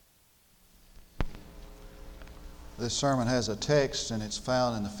This sermon has a text, and it's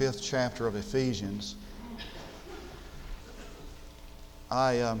found in the 5th chapter of Ephesians.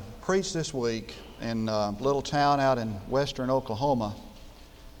 I preached this week in a little town out in western Oklahoma,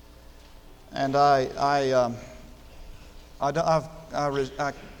 and I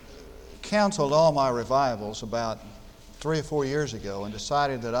canceled all my revivals about 3 or 4 years ago and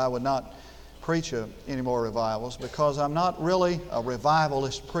decided that I would not preach any more revivals because I'm not really a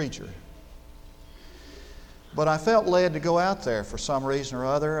revivalist preacher. But I felt led to go out there for some reason or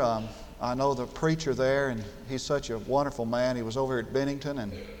other. I know the preacher there, and he's such a wonderful man. He was over at Bennington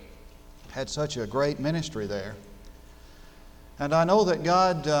and had such a great ministry there. And I know that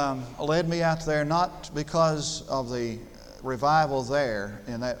God led me out there not because of the revival there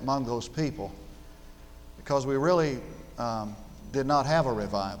among those people, because we really did not have a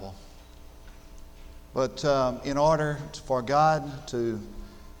revival, but in order for God to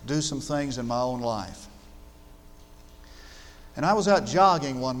do some things in my own life. And I was out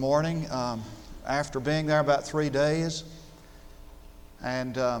jogging one morning after being there about 3 days,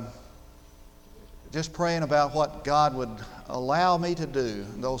 and just praying about what God would allow me to do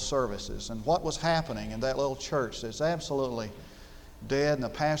in those services and what was happening in that little church that's absolutely dead, and the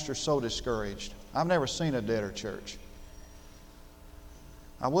pastor's so discouraged. I've never seen a deader church.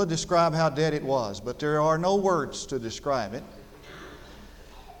 I would describe how dead it was, but there are no words to describe it.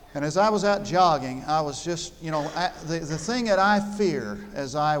 And as I was out jogging, I was just, the thing that I fear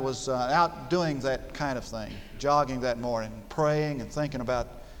as I was out doing that kind of thing, jogging that morning, praying and thinking about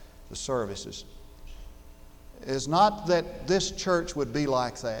the services, is not that this church would be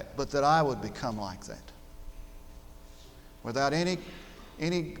like that, but that I would become like that. Without any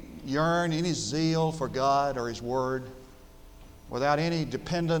yearn, any zeal for God or His Word, without any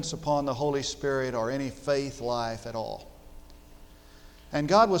dependence upon the Holy Spirit or any faith life at all. And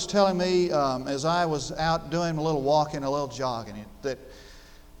God was telling me as I was out doing a little walking, a little jogging,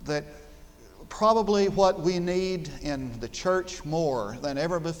 that probably what we need in the church more than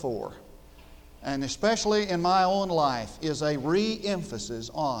ever before, and especially in my own life, is a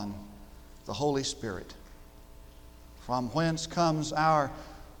re-emphasis on the Holy Spirit, from whence comes our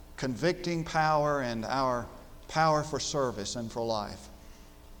convicting power and our power for service and for life.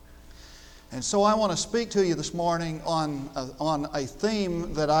 And so I want to speak to you this morning on a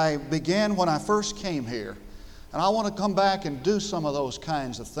theme that I began when I first came here. And I want to come back and do some of those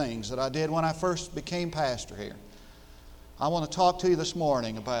kinds of things that I did when I first became pastor here. I want to talk to you this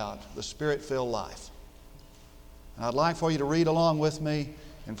morning about the Spirit-filled life. And I'd like for you to read along with me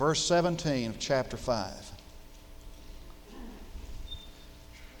in verse 17 of chapter 5.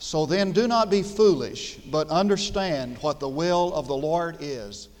 So then do not be foolish, but understand what the will of the Lord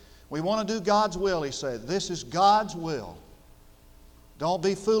is. We want to do God's will, he said. This is God's will. Don't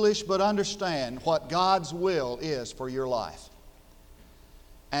be foolish, but understand what God's will is for your life.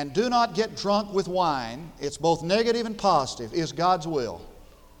 And do not get drunk with wine. It's both negative and positive, is God's will.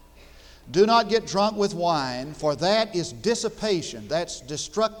 Do not get drunk with wine, for that is dissipation, that's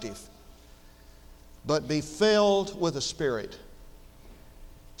destructive. But be filled with the Spirit,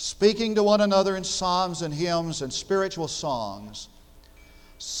 speaking to one another in psalms and hymns and spiritual songs,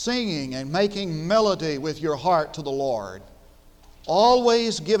 singing and making melody with your heart to the Lord,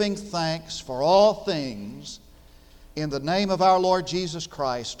 always giving thanks for all things in the name of our Lord Jesus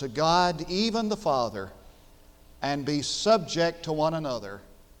Christ to God, even the Father, and be subject to one another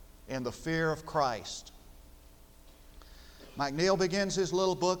in the fear of Christ. McNeil begins his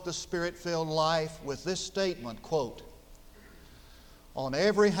little book, The Spirit-Filled Life, with this statement, quote, "On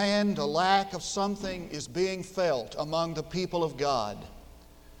every hand a lack of something is being felt among the people of God.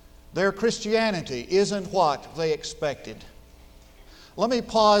 Their Christianity isn't what they expected." Let me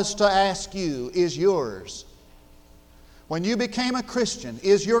pause to ask you, is yours? When you became a Christian,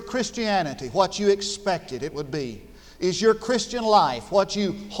 is your Christianity what you expected it would be? Is your Christian life what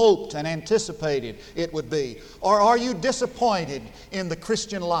you hoped and anticipated it would be? Or are you disappointed in the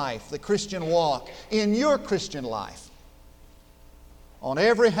Christian life, the Christian walk, in your Christian life? On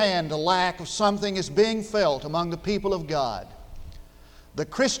every hand, a lack of something is being felt among the people of God. The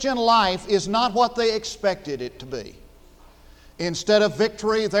Christian life is not what they expected it to be. Instead of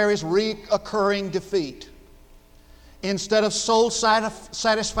victory, there is reoccurring defeat. Instead of soul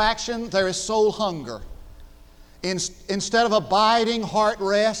satisfaction, there is soul hunger. Instead of abiding heart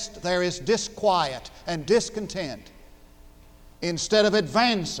rest, there is disquiet and discontent. Instead of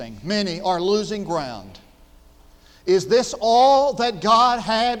advancing, many are losing ground. Is this all that God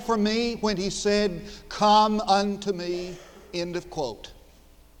had for me when He said, "Come unto me"? End of quote.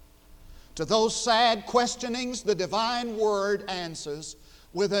 To those sad questionings, the divine word answers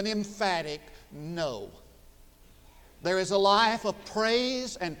with an emphatic no. There is a life of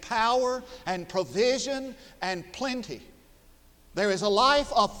praise and power and provision and plenty. There is a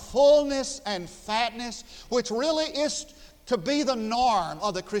life of fullness and fatness, which really is to be the norm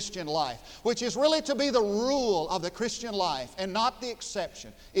of the Christian life, which is really to be the rule of the Christian life and not the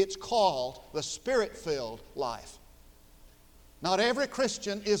exception. It's called the Spirit-filled life. Not every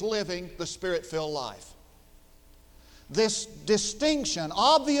Christian is living the Spirit-filled life. This distinction,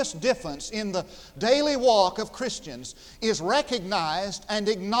 obvious difference in the daily walk of Christians is recognized and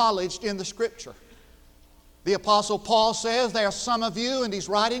acknowledged in the Scripture. The Apostle Paul says there are some of you, and he's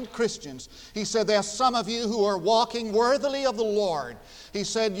writing to Christians, he said there are some of you who are walking worthily of the Lord. He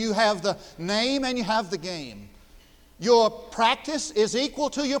said you have the name and you have the game. Your practice is equal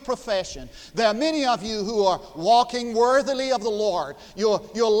to your profession. There are many of you who are walking worthily of the Lord. Your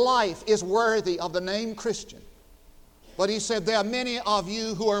life is worthy of the name Christian. But he said there are many of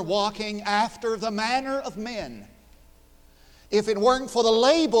you who are walking after the manner of men. If it weren't for the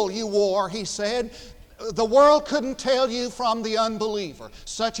label you wore, he said, the world couldn't tell you from the unbeliever.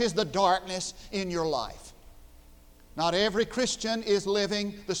 Such is the darkness in your life. Not every Christian is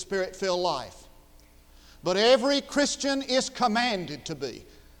living the Spirit-filled life. But every Christian is commanded to be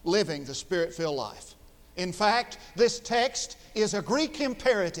living the Spirit-filled life. In fact, this text is a Greek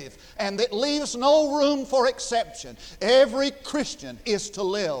imperative, and it leaves no room for exception. Every Christian is to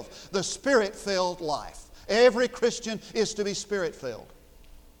live the Spirit-filled life. Every Christian is to be Spirit-filled.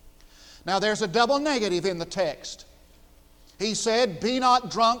 Now, there's a double negative in the text. He said, be not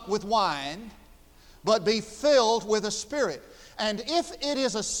drunk with wine, but be filled with the Spirit. And if it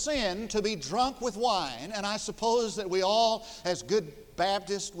is a sin to be drunk with wine, and I suppose that we all, as good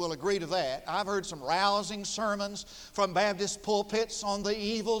Baptists, will agree to that. I've heard some rousing sermons from Baptist pulpits on the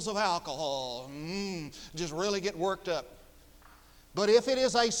evils of alcohol. Just really get worked up. But if it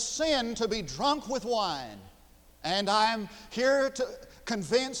is a sin to be drunk with wine, and I'm here to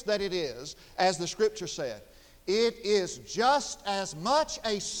convinced that it is, as the Scripture said, it is just as much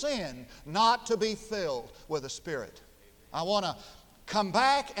a sin not to be filled with the Spirit. I want to come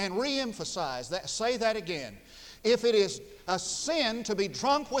back and re-emphasize that, say that again. If it is a sin to be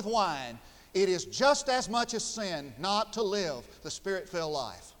drunk with wine, it is just as much a sin not to live the Spirit-filled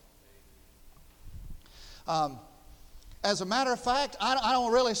life. As a matter of fact, I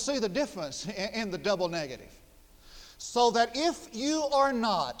don't really see the difference in the double negative. So that if you are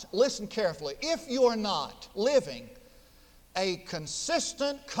not, listen carefully, if you are not living a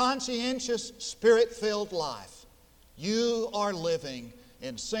consistent, conscientious, Spirit-filled life, you are living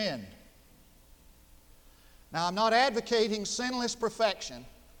in sin. Now, I'm not advocating sinless perfection,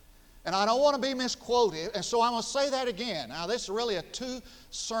 and I don't want to be misquoted, and so I'm going to say that again. Now, this is really a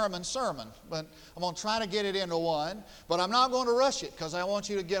two-sermon, but I'm going to try to get it into one, but I'm not going to rush it because I want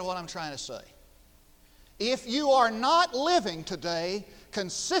you to get what I'm trying to say. If you are not living today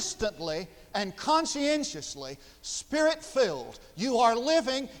consistently and conscientiously Spirit-filled, you are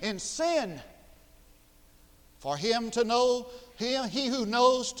living in sin. For him to know, he who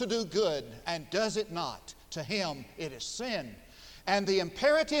knows to do good and does it not, to him it is sin. And the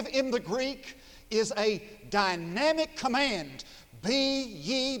imperative in the Greek is a dynamic command. Be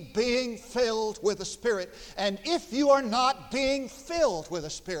ye being filled with the Spirit. And if you are not being filled with the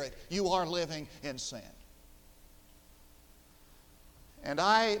Spirit, you are living in sin. And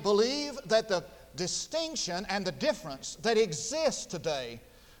I believe that the distinction and the difference that exists today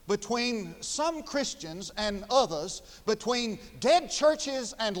between some Christians and others, between dead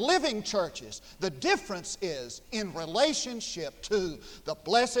churches and living churches, the difference is in relationship to the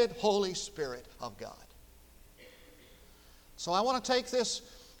blessed Holy Spirit of God. So I want to take this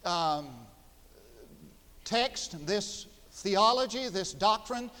text, this theology, this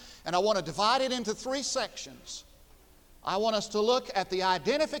doctrine, and I want to divide it into three sections. I want us to look at the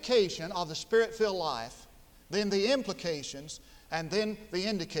identification of the Spirit-filled life, then the implications, and then the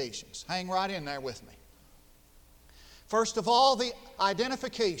indications. Hang right in there with me. First of all, the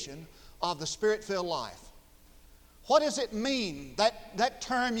identification of the Spirit-filled life. What does it mean? That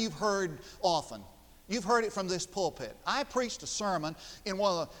term you've heard often. You've heard it from this pulpit. I preached a sermon in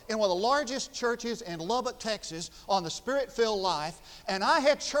one of the largest churches in Lubbock, Texas, on the Spirit-filled life, and I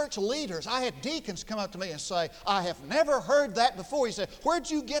had church leaders, I had deacons come up to me and say, I have never heard that before. He said, where'd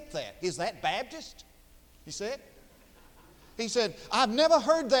you get that? Is that Baptist? He said, I've never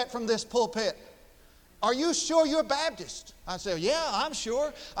heard that from this pulpit. Are you sure you're Baptist? I said, yeah, I'm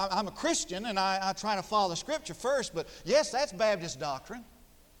sure. I'm a Christian, and I try to follow the Scripture first, but yes, that's Baptist doctrine.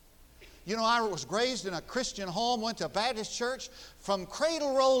 You know, I was raised in a Christian home, went to a Baptist church from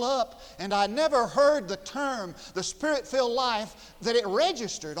cradle roll up, and I never heard the term, the Spirit-filled life, that it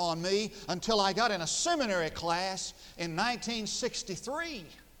registered on me until I got in a seminary class in 1963.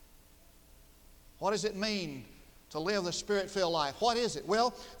 What does it mean to live the Spirit-filled life? What is it?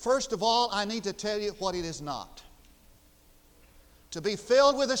 Well, first of all, I need to tell you what it is not. To be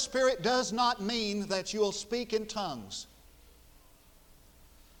filled with the Spirit does not mean that you'll speak in tongues.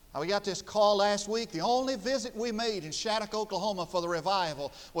 We got this call last week. The only visit we made in Shattuck, Oklahoma for the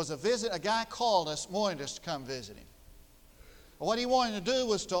revival was a visit. A guy called us, wanted us to come visit him. What he wanted to do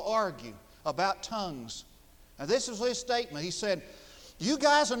was to argue about tongues. And this was his statement. He said, you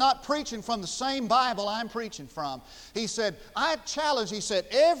guys are not preaching from the same Bible I'm preaching from. He said, I challenge, he said,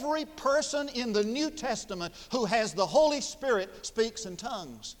 every person in the New Testament who has the Holy Spirit speaks in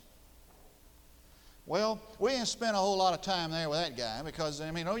tongues. Well, we didn't spend a whole lot of time there with that guy because,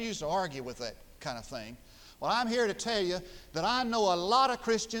 no use to argue with that kind of thing. Well, I'm here to tell you that I know a lot of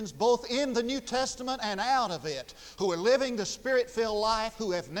Christians, both in the New Testament and out of it, who are living the Spirit-filled life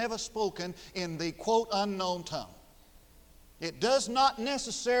who have never spoken in the, quote, unknown tongue. It does not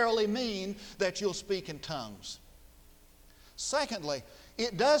necessarily mean that you'll speak in tongues. Secondly,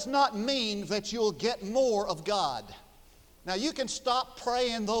 it does not mean that you'll get more of God. Now, you can stop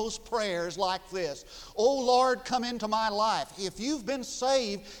praying those prayers like this. Oh, Lord, come into my life. If you've been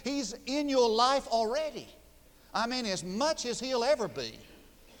saved, He's in your life already. As much as He'll ever be.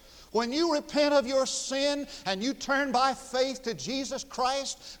 When you repent of your sin and you turn by faith to Jesus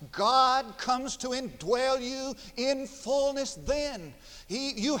Christ, God comes to indwell you in fullness then.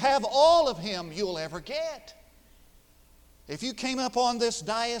 You have all of Him you'll ever get. If you came up on this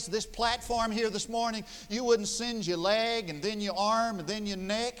dais, this platform here this morning, you wouldn't send your leg and then your arm and then your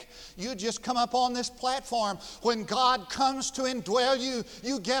neck. You'd just come up on this platform. When God comes to indwell you,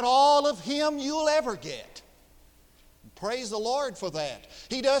 you get all of Him you'll ever get. Praise the Lord for that.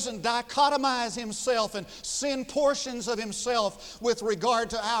 He doesn't dichotomize Himself and send portions of Himself with regard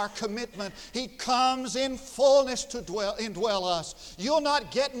to our commitment. He comes in fullness to indwell us. You'll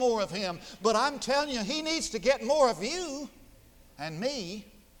not get more of Him, but I'm telling you, He needs to get more of you and me.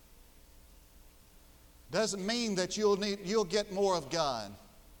 Doesn't mean that you'll get more of God.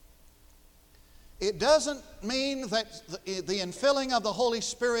 It doesn't mean that the infilling of the Holy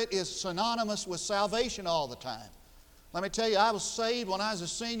Spirit is synonymous with salvation all the time. Let me tell you, I was saved when I was a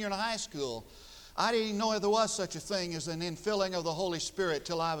senior in high school. I didn't even know there was such a thing as an infilling of the Holy Spirit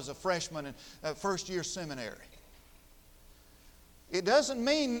till I was a freshman in first year seminary. It doesn't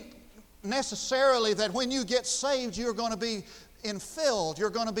mean necessarily that when you get saved you're going to be infilled. You're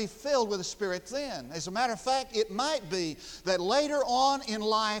going to be filled with the Spirit then. As a matter of fact, it might be that later on in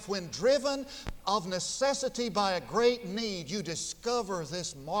life, when driven of necessity by a great need, you discover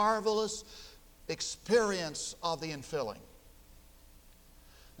this marvelous experience of the infilling.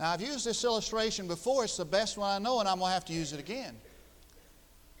 Now, I've used this illustration before. It's the best one I know, and I'm going to have to use it again.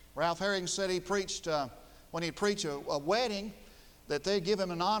 Ralph Herring said he preached, when he'd preach a wedding, that they'd give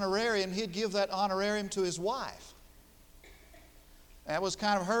him an honorarium. He'd give that honorarium to his wife. That was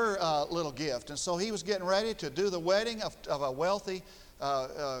kind of her little gift. And so he was getting ready to do the wedding of a wealthy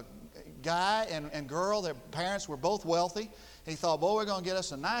guy and girl. Their parents were both wealthy. He thought, boy, we're going to get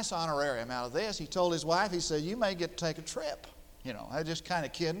us a nice honorarium out of this. He told his wife, he said, you may get to take a trip. I just kind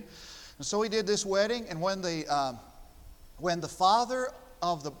of kidding. And so he did this wedding, and when the father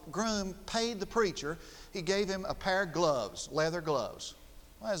of the groom paid the preacher, he gave him a pair of gloves, leather gloves.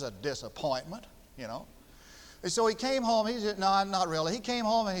 Well, that's a disappointment, And so he came home. He said, no, not really. He came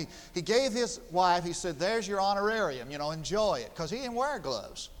home and he gave his wife, he said, there's your honorarium, enjoy it. Because he didn't wear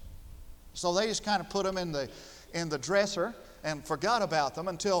gloves. So they just kind of put them in the dresser and forgot about them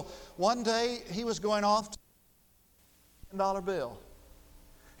until one day he was going off to a $10 bill.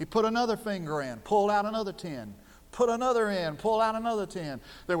 He put another finger in, pulled out another 10. Put another in, pulled out another 10.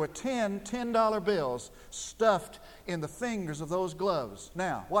 There were 10 $10 bills stuffed in the fingers of those gloves.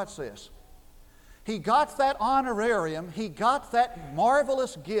 Now, watch this. He got that honorarium, he got that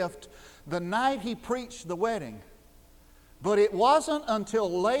marvelous gift the night he preached the wedding. But it wasn't until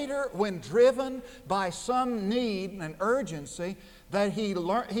later, when driven by some need and urgency, that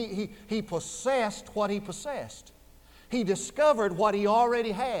he possessed what he possessed. He discovered what he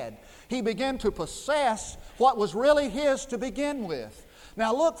already had. He began to possess what was really his to begin with.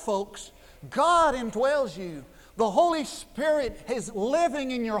 Now look, folks, God indwells you. The Holy Spirit is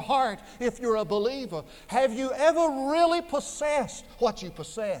living in your heart if you're a believer. Have you ever really possessed what you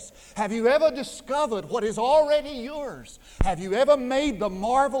possess? Have you ever discovered what is already yours? Have you ever made the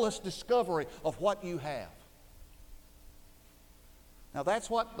marvelous discovery of what you have? Now that's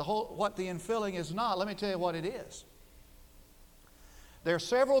what the infilling is not. Let me tell you what it is. There are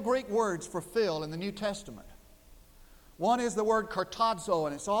several Greek words for fill in the New Testament. One is the word kartazo,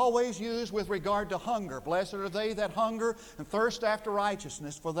 and it's always used with regard to hunger. Blessed are they that hunger and thirst after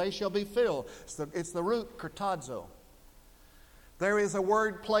righteousness, for they shall be filled. It's the root kartazo. There is a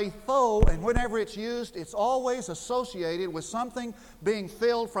word pletho, and whenever it's used, it's always associated with something being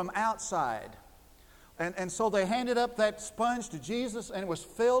filled from outside. And so they handed up that sponge to Jesus, and it was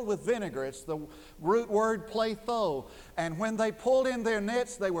filled with vinegar. It's the root word pletho. And when they pulled in their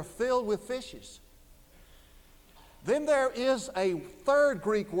nets, they were filled with fishes. Then there is a third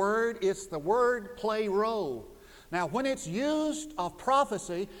Greek word. It's the word plero. Now, when it's used of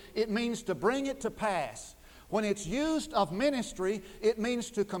prophecy, it means to bring it to pass. When it's used of ministry, it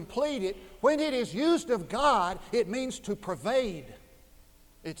means to complete it. When it is used of God, it means to pervade.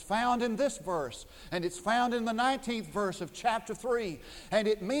 It's found in this verse, and it's found in the 19th verse of chapter 3. And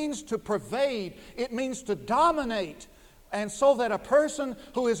it means to pervade. It means to dominate. And so that a person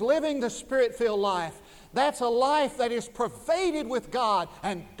who is living the Spirit-filled life, that's a life that is pervaded with God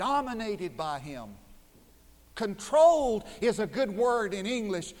and dominated by Him. Controlled is a good word in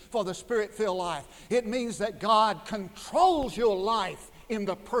English for the Spirit-filled life. It means that God controls your life in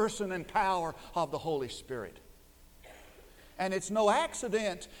the person and power of the Holy Spirit. And it's no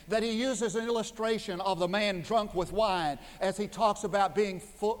accident that he uses an illustration of the man drunk with wine as he talks about being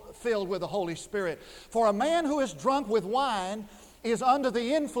filled with the Holy Spirit. For a man who is drunk with wine is under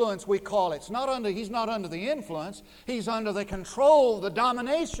the influence, we call it. He's not under the influence. He's under the control, the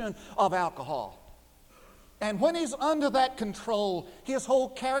domination of alcohol. And when he's under that control, his whole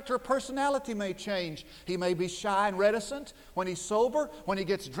character, personality may change. He may be shy and reticent when he's sober. When he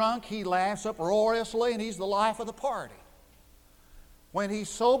gets drunk, he laughs uproariously and he's the life of the party. When he's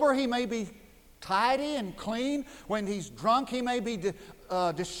sober, he may be tidy and clean. When he's drunk, he may be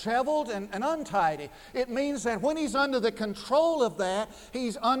disheveled and untidy. It means that when he's under the control of that,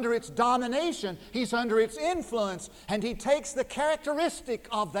 he's under its domination, he's under its influence, and he takes the characteristic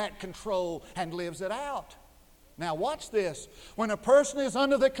of that control and lives it out. Now watch this. When a person is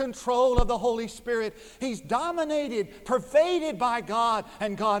under the control of the Holy Spirit, he's dominated, pervaded by God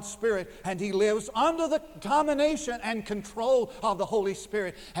and God's Spirit, and he lives under the domination and control of the Holy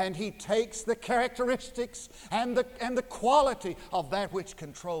Spirit, and he takes the characteristics and the quality of that which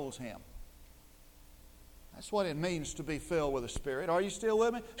controls him. That's what it means to be filled with the Spirit. Are you still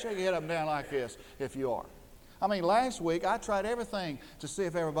with me? Shake your head up and down like this if you are. I mean, last week I tried everything to see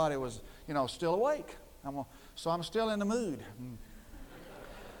if everybody was, still awake. So I'm still in the mood.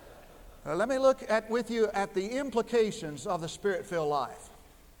 Let me look with you at the implications of the Spirit-filled life.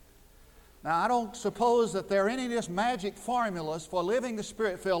 Now, I don't suppose that there are any just magic formulas for living the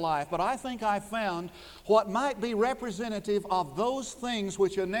Spirit-filled life, but I think I found what might be representative of those things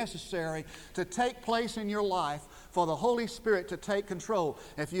which are necessary to take place in your life for the Holy Spirit to take control.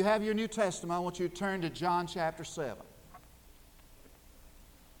 If you have your New Testament, I want you to turn to John chapter 7.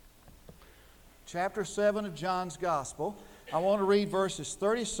 Chapter 7 of John's Gospel. I want to read verses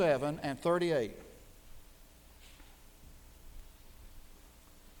 37 and 38.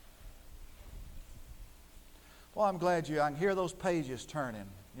 Well, I'm glad I can hear those pages turning.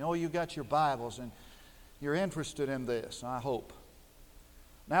 You've got your Bibles and you're interested in this, I hope.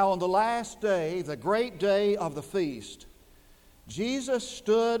 Now on the last day, the great day of the feast, Jesus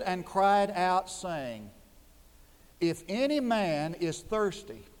stood and cried out, saying, "If any man is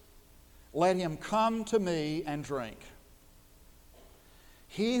thirsty, let him come to me and drink.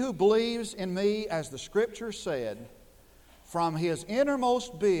 He who believes in me, as the Scripture said, from his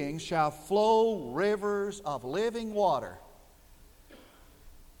innermost being shall flow rivers of living water."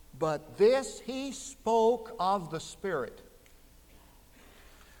 But this he spoke of the Spirit.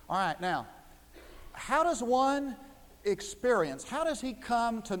 All right, now, how does one experience, how does he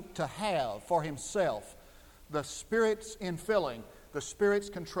come to have for himself the Spirit's infilling, the Spirit's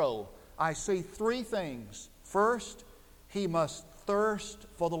control? I see three things. First, he must thirst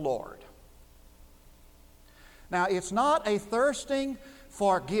for the Lord. Now, it's not a thirsting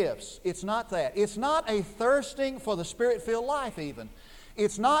for gifts. It's not that. It's not a thirsting for the Spirit-filled life even.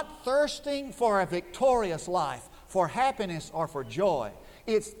 It's not thirsting for a victorious life, for happiness or for joy.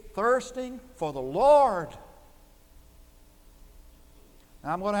 It's thirsting for the Lord.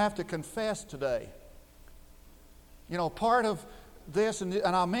 Now, I'm going to have to confess today. Part of this, and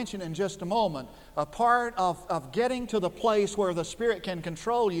I'll mention in just a moment, a part of getting to the place where the Spirit can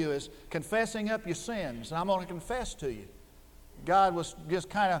control you is confessing up your sins. And I'm going to confess to you. God was just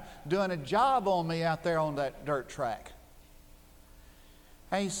kind of doing a job on me out there on that dirt track.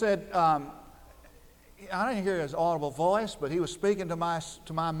 And He said, I didn't hear his audible voice, but he was speaking to my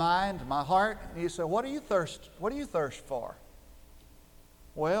mind, to my heart. And he said, what do you thirst for?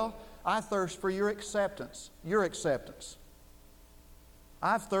 Well, I thirst for your acceptance. Your acceptance.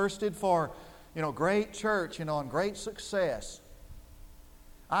 I've thirsted for, great church, and great success.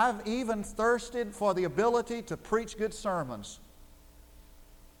 I've even thirsted for the ability to preach good sermons.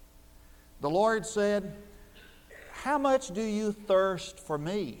 The Lord said, how much do you thirst for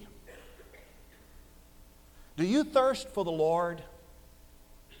me? Do you thirst for the Lord?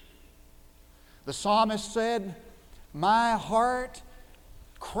 The psalmist said, my heart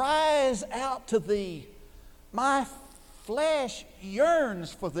cries out to thee. My flesh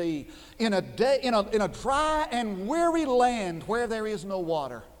yearns for thee in a dry and weary land where there is no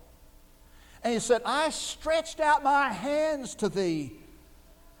water. And he said, I stretched out my hands to thee.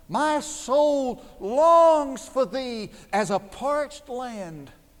 My soul longs for thee as a parched land.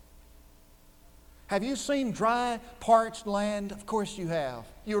 Have you seen dry, parched land? Of course you have.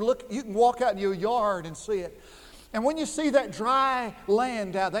 You can walk out in your yard and see it. And when you see that dry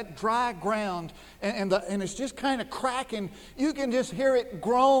land out, that dry ground, and it's just kind of cracking, you can just hear it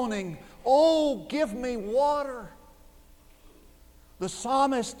groaning, oh, give me water. The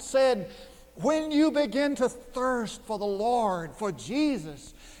psalmist said, when you begin to thirst for the Lord, for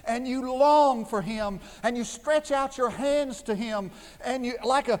Jesus, and you long for Him, and you stretch out your hands to Him, and you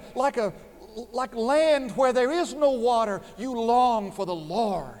like land where there is no water, you long for the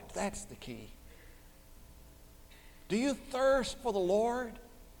Lord. That's the key. Do you thirst for the Lord?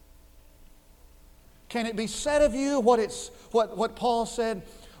 Can it be said of you what Paul said?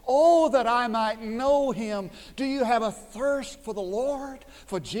 Oh, that I might know Him. Do you have a thirst for the Lord,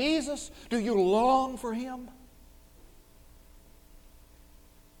 for Jesus? Do you long for Him?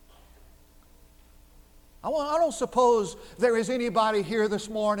 I don't suppose there is anybody here this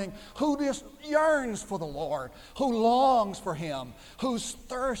morning who just yearns for the Lord, who longs for Him, who's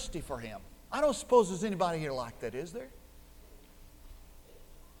thirsty for Him. I don't suppose there's anybody here like that, is there?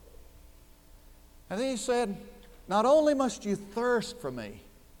 And then he said, not only must you thirst for me,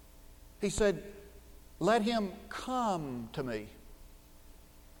 he said, let him come to me.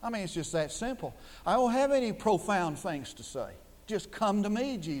 I mean, it's just that simple. I don't have any profound things to say. Just come to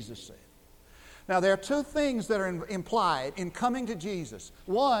me, Jesus said. Now, there are two things that are implied in coming to Jesus.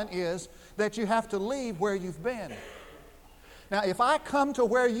 One is that you have to leave where you've been. Now, if I come to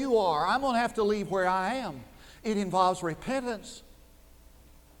where you are, I'm going to have to leave where I am. It involves repentance.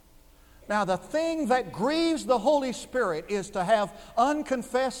 Now, the thing that grieves the Holy Spirit is to have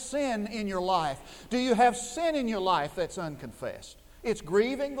unconfessed sin in your life. Do you have sin in your life that's unconfessed? It's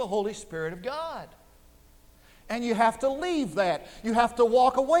grieving the Holy Spirit of God. And you have to leave that. You have to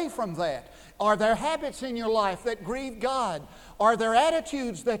walk away from that. Are there habits in your life that grieve God? Are there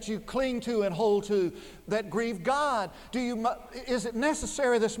attitudes that you cling to and hold to that grieve God? Is it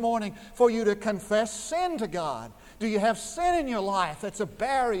necessary this morning for you to confess sin to God? Do you have sin in your life that's a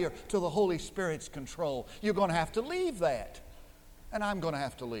barrier to the Holy Spirit's control? You're going to have to leave that. And I'm going to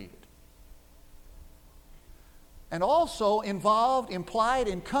have to leave it. And also implied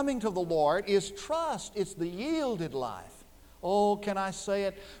in coming to the Lord is trust. It's the yielded life. Oh, can I say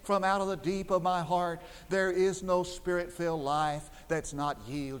it from out of the deep of my heart? There is no Spirit-filled life that's not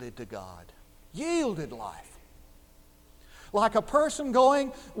yielded to God. Yielded life. Like a person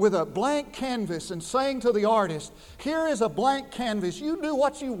going with a blank canvas and saying to the artist, here is a blank canvas. You do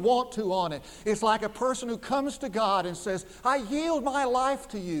what you want to on it. It's like a person who comes to God and says, I yield my life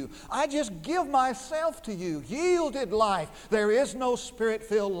to you. I just give myself to you. Yielded life. There is no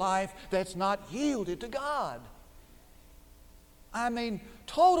Spirit-filled life that's not yielded to God. I mean,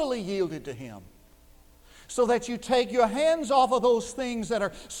 totally yielded to Him. So that you take your hands off of those things that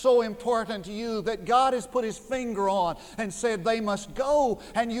are so important to you, that God has put His finger on and said they must go,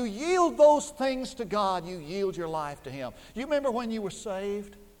 and you yield those things to God. You yield your life to Him. You remember when you were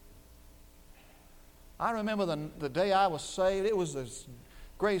saved? I remember the day I was saved. It was the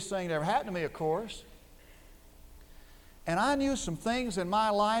greatest thing that ever happened to me, of course. And I knew some things in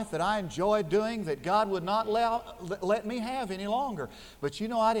my life that I enjoyed doing that God would not let me have any longer. But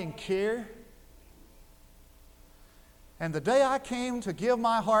I didn't care. And the day I came to give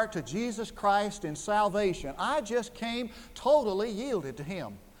my heart to Jesus Christ in salvation, I just came totally yielded to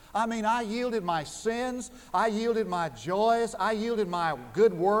Him. I mean, I yielded my sins, I yielded my joys, I yielded my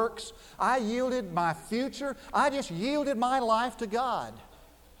good works, I yielded my future, I just yielded my life to God.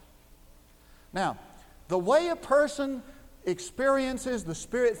 Now, the way a person experiences the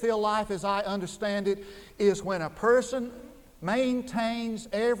Spirit-filled life, as I understand it, is when a person maintains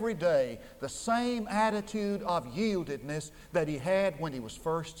every day the same attitude of yieldedness that he had when he was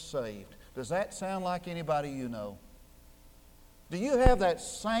first saved. Does that sound like anybody you know? Do you have that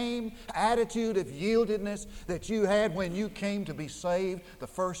same attitude of yieldedness that you had when you came to be saved the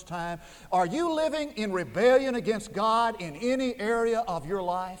first time? Are you living in rebellion against God in any area of your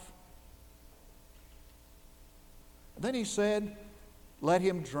life? Then he said, let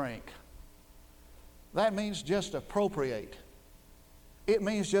him drink. That means just appropriate. It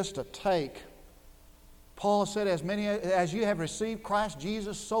means just to take. Paul said, as many as you have received Christ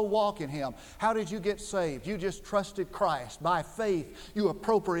Jesus, so walk in Him. How did you get saved? You just trusted Christ. By faith, you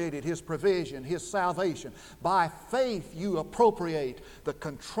appropriated His provision, His salvation. By faith, you appropriate the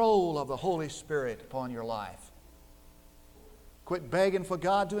control of the Holy Spirit upon your life. Quit begging for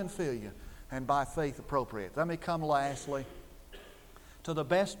God to infill you, and by faith appropriate. Let me come lastly to the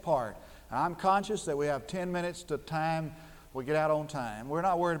best part. I'm conscious that we have 10 minutes to time. We get out on time. We're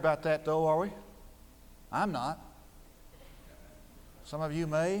not worried about that, though, are we? I'm not. Some of you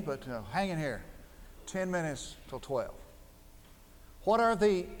may, but hang in here. 10 minutes till 12. What are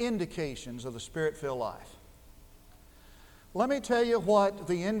the indications of the Spirit-filled life? Let me tell you what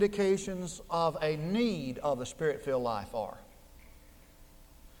the indications of a need of the Spirit-filled life are.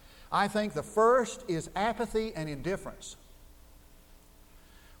 I think the first is apathy and indifference.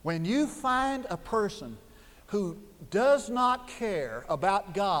 When you find a person who does not care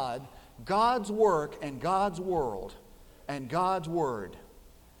about God, God's work and God's world and God's Word,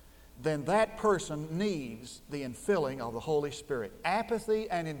 then that person needs the infilling of the Holy Spirit. Apathy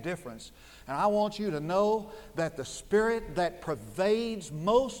and indifference. And I want you to know that the spirit that pervades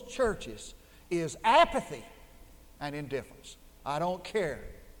most churches is apathy and indifference. I don't care.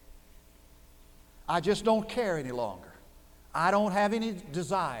 I just don't care any longer. I don't have any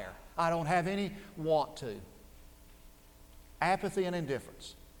desire. I don't have any want to. Apathy and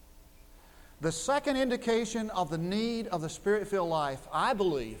indifference. The second indication of the need of the Spirit-filled life, I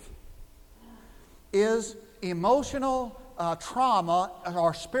believe, is emotional trauma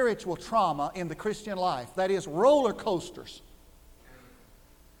or spiritual trauma in the Christian life. That is, roller coasters.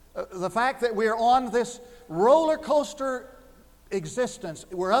 The fact that we're on this roller coaster existence.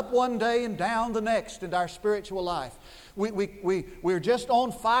 We're up one day and down the next in our spiritual life. We're just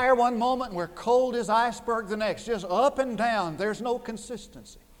on fire one moment and we're cold as iceberg the next. Just up and down. There's no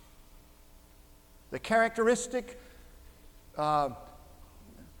consistency. The characteristic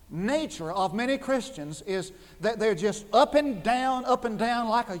nature of many Christians is that they're just up and down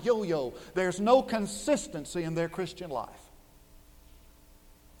like a yo-yo. There's no consistency in their Christian life.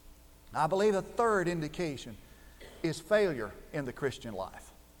 I believe a third indication is failure in the Christian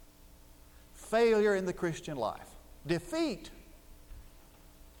life. Failure in the Christian life. Defeat.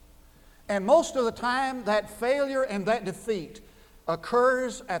 And most of the time, that failure and that defeat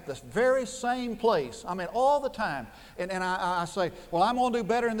occurs at the very same place. I mean, all the time. And I say, well, I'm going to do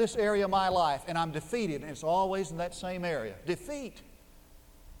better in this area of my life, and I'm defeated, and it's always in that same area. Defeat.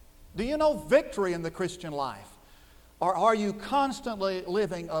 Do you know victory in the Christian life? Or are you constantly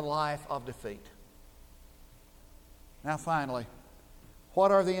living a life of defeat? Now, finally,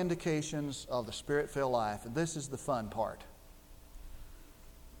 what are the indications of the Spirit-filled life? And this is the fun part.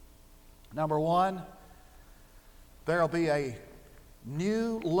 Number one, there will be a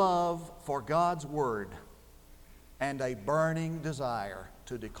new love for God's Word and a burning desire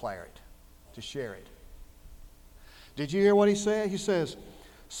to declare it, to share it. Did you hear what he said? He says,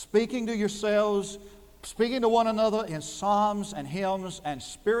 speaking to yourselves, speaking to one another in psalms and hymns and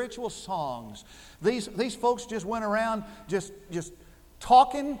spiritual songs. These folks just went around just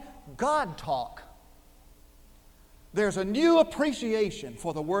talking God talk. There's a new appreciation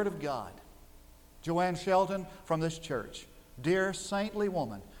for the Word of God. Joanne Shelton from this church, dear saintly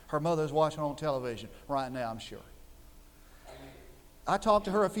woman. Her mother's watching on television right now, I'm sure. I talked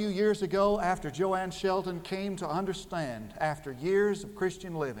to her a few years ago after Joanne Shelton came to understand, after years of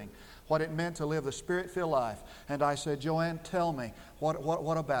Christian living, what it meant to live the Spirit-filled life. And I said, Joanne, tell me,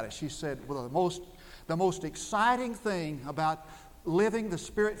 what about it? She said, well, the most exciting thing about living the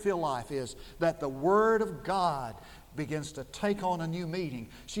Spirit-filled life is that the Word of God begins to take on a new meaning.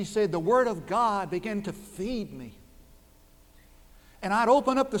 She said, the Word of God began to feed me. And I'd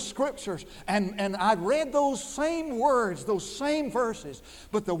open up the Scriptures and I'd read those same words, those same verses,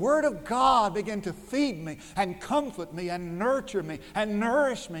 but the Word of God began to feed me and comfort me and nurture me and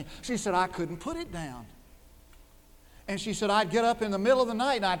nourish me. She said, I couldn't put it down. And she said, I'd get up in the middle of the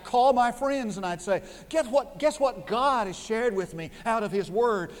night and I'd call my friends and I'd say, guess what God has shared with me out of His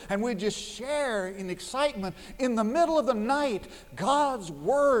Word? And we'd just share in excitement in the middle of the night God's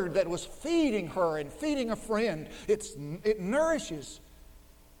Word that was feeding her and feeding a friend. It nourishes.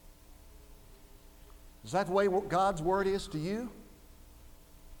 Is that the way God's Word is to you?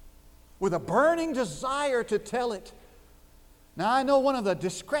 with a burning desire to tell it. Now, I know one of the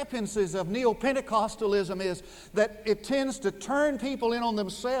discrepancies of Neo-Pentecostalism is that it tends to turn people in on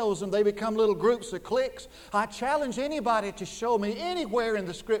themselves and they become little groups of cliques. I challenge anybody to show me anywhere in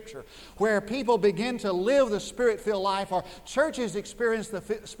the Scripture where people begin to live the Spirit-filled life or churches experience the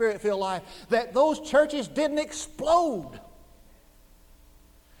Spirit-filled life, that those churches didn't explode.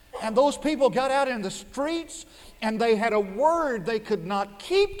 And those people got out in the streets and they had a word they could not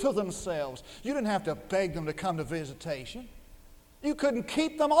keep to themselves. You didn't have to beg them to come to visitation. You couldn't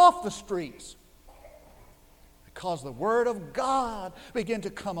keep them off the streets because the Word of God began to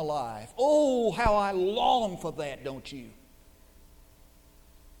come alive. Oh, how I long for that, don't you?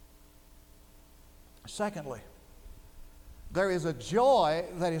 Secondly, there is a joy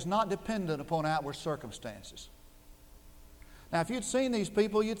that is not dependent upon outward circumstances. Now, if you'd seen these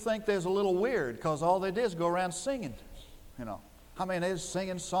people, you'd think there's a little weird because all they did is go around singing, you know. I mean, they're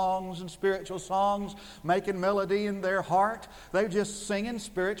singing songs and spiritual songs, making melody in their heart. They're just singing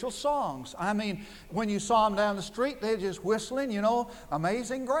spiritual songs. I mean, when you saw them down the street, they're just whistling, you know,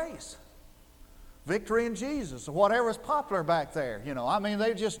 Amazing Grace, Victory in Jesus, or whatever's popular back there, you know. I mean,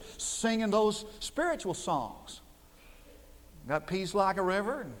 they're just singing those spiritual songs. Got Peace Like a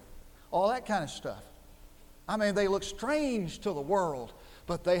River and all that kind of stuff. I mean, they look strange to the world,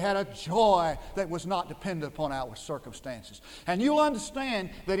 but they had a joy that was not dependent upon outward circumstances. And you'll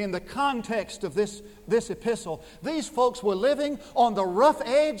understand that in the context of this epistle, these folks were living on the rough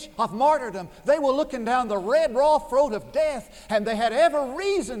edge of martyrdom. They were looking down the red, raw throat of death, and they had every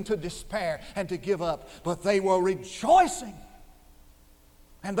reason to despair and to give up. But they were rejoicing.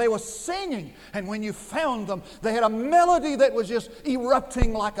 And they were singing. And when you found them, they had a melody that was just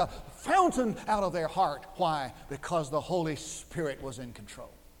erupting like a fountain out of their heart. Why? Because the Holy Spirit was in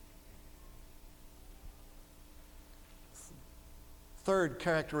control. Third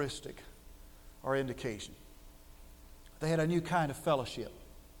characteristic or indication. They had a new kind of fellowship.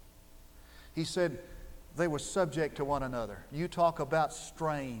 He said they were subject to one another. You talk about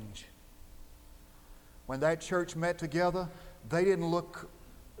strange. When that church met together, they didn't look...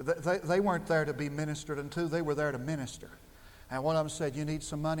 They weren't there to be ministered unto. They were there to minister. And one of them said, you need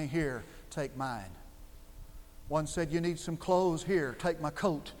some money? Here, take mine. One said, you need some clothes? Here, take my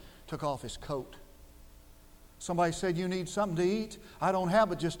coat. Took off his coat. Somebody said, you need something to eat? I don't have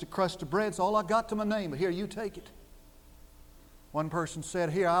but just a crust of bread. It's all I got to my name. But here, you take it. One person said,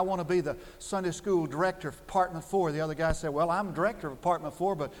 here, I want to be the Sunday school director of Department 4. The other guy said, well, I'm director of Department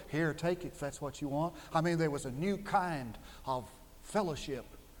 4, but here, take it if that's what you want. I mean, there was a new kind of fellowship.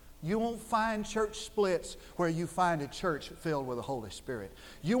 You won't find church splits where you find a church filled with the Holy Spirit.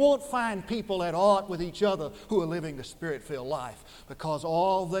 You won't find people at odds with each other who are living the Spirit-filled life, because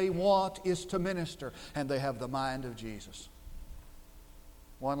all they want is to minister, and they have the mind of Jesus.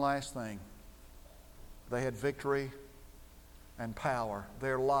 One last thing. They had victory and power.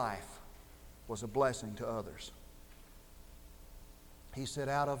 Their life was a blessing to others. He said,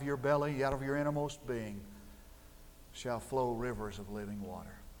 out of your belly, out of your innermost being, shall flow rivers of living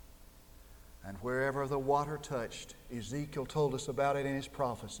water. And wherever the water touched, Ezekiel told us about it in his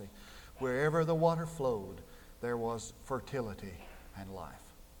prophecy, wherever the water flowed, there was fertility and life.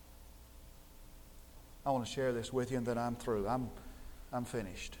 I want to share this with you and then I'm through. I'm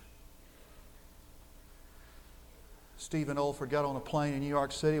finished. Stephen Olford got on a plane in New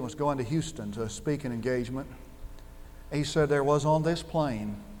York City and was going to Houston to a speaking engagement. He said there was on this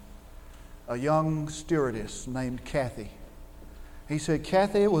plane a young stewardess named Kathy. He said,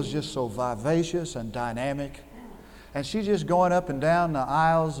 Kathy was just so vivacious and dynamic. And she's just going up and down the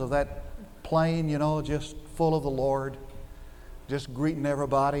aisles of that plane, you know, just full of the Lord. Just greeting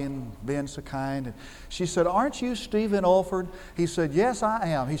everybody and being so kind. And she said, aren't you Stephen Olford? He said, yes, I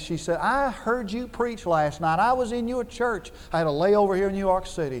am. She said, I heard you preach last night. I was in your church. I had a layover here in New York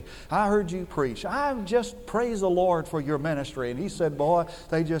City. I heard you preach. I just praise the Lord for your ministry. And he said, boy,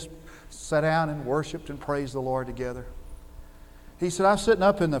 they just sat down and worshiped and praised the Lord together. He said, I was sitting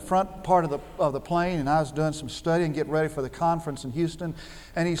up in the front part of the plane, and I was doing some studying, getting ready for the conference in Houston.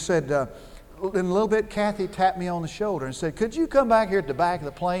 And he said, in a little bit, Kathy tapped me on the shoulder and said, could you come back here at the back of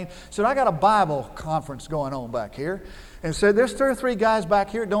the plane? He said, I got a Bible conference going on back here. And said, there's 2 or 3 guys back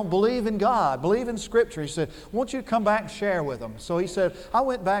here that don't believe in God, believe in Scripture. He said, won't you come back and share with them? So he said, I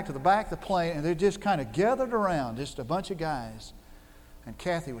went back to the back of the plane, and they just kind of gathered around, just a bunch of guys. And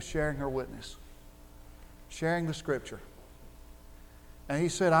Kathy was sharing her witness, sharing the Scripture. And he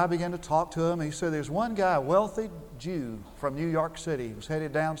said, I began to talk to him. He said, there's one guy, a wealthy Jew from New York City. He was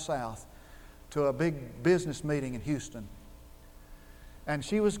headed down south to a big business meeting in Houston. And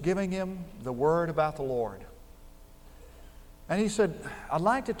she was giving him the word about the Lord. And he said, I'd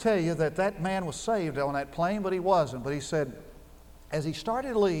like to tell you that that man was saved on that plane, but he wasn't. But he said, as he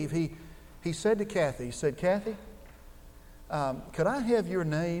started to leave, he said to Kathy, he said, Kathy, could I have your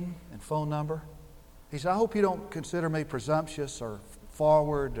name and phone number? He said, I hope you don't consider me presumptuous or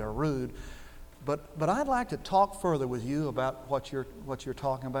forward or rude, but I'd like to talk further with you about what you're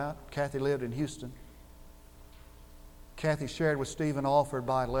talking about. Kathy lived in Houston. Kathy shared with Stephen Alford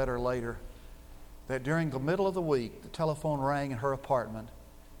by letter later that during the middle of the week, the telephone rang in her apartment,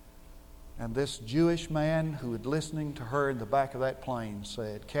 and this Jewish man who was listening to her in the back of that plane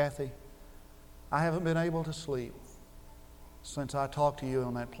said, Kathy, I haven't been able to sleep since I talked to you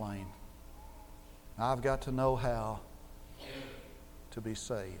on that plane. I've got to know how to be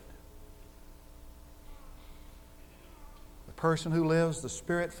saved. The person who lives the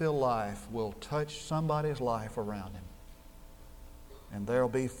Spirit-filled life will touch somebody's life around him, and there will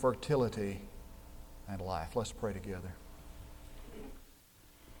be fertility and life. Let's pray together.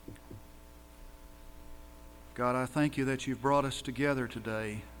 God, I thank you that you've brought us together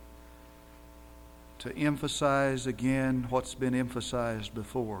today to emphasize again what's been emphasized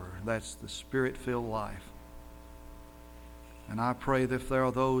before. That's the Spirit-filled life. And I pray that if there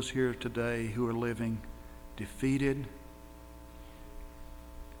are those here today who are living defeated,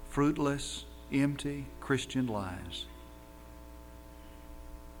 fruitless, empty Christian lives,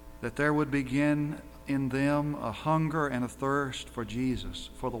 that there would begin in them a hunger and a thirst for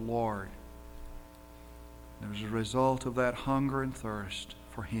Jesus, for the Lord. And as a result of that hunger and thirst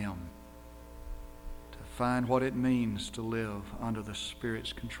for Him, to find what it means to live under the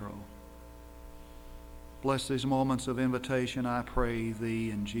Spirit's control. Bless these moments of invitation, I pray Thee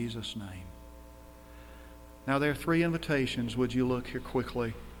in Jesus' name. Now there are 3 invitations. Would you look here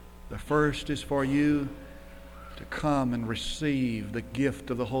quickly? The first is for you to come and receive the gift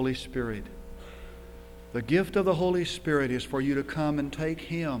of the Holy Spirit. The gift of the Holy Spirit is for you to come and take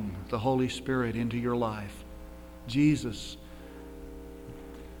Him, the Holy Spirit, into your life. Jesus,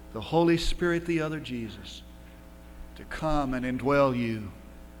 the Holy Spirit, the other Jesus, to come and indwell you,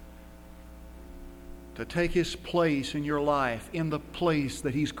 to take His place in your life, in the place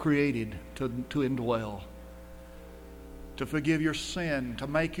that He's created to indwell, to forgive your sin, to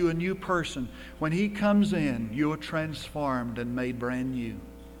make you a new person. When He comes in, you are transformed and made brand new.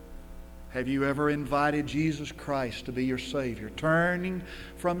 Have you ever invited Jesus Christ to be your Savior, turning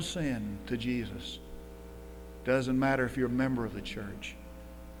from sin to Jesus? Doesn't matter if you're a member of the church.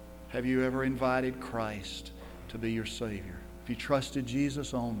 Have you ever invited Christ to be your Savior? If you trusted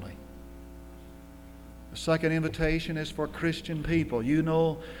Jesus only. The second invitation is for Christian people. You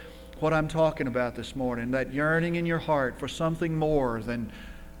know what I'm talking about this morning, that yearning in your heart for something more than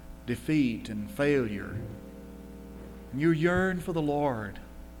defeat and failure. And you yearn for the Lord.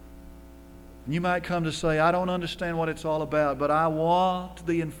 And you might come to say, I don't understand what it's all about, but I want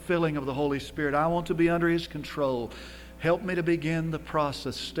the infilling of the Holy Spirit. I want to be under His control. Help me to begin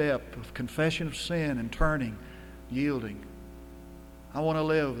the step of confession of sin and turning, yielding. I want to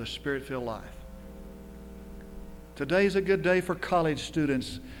live the Spirit-filled life. Today's a good day for college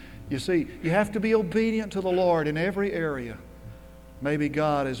students. You see, you have to be obedient to the Lord in every area. Maybe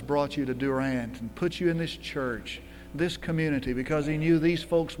God has brought you to Durant and put you in this church, this community, because He knew these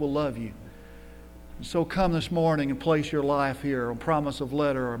folks will love you. And so come this morning and place your life here on promise of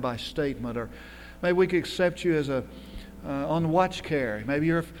letter or by statement, or maybe we could accept you as on watch care. Maybe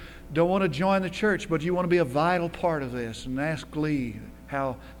you don't want to join the church, but you want to be a vital part of this, and ask Lee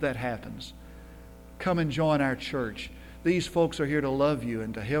how that happens. Come and join our church. These folks are here to love you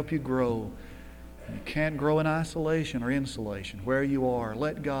and to help you grow. You can't grow in isolation or insulation. Where you are,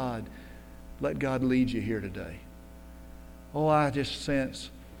 let God lead you here today. Oh, I just sense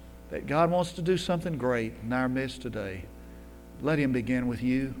that God wants to do something great in our midst today. Let Him begin with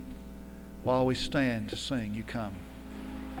you while we stand to sing. You come.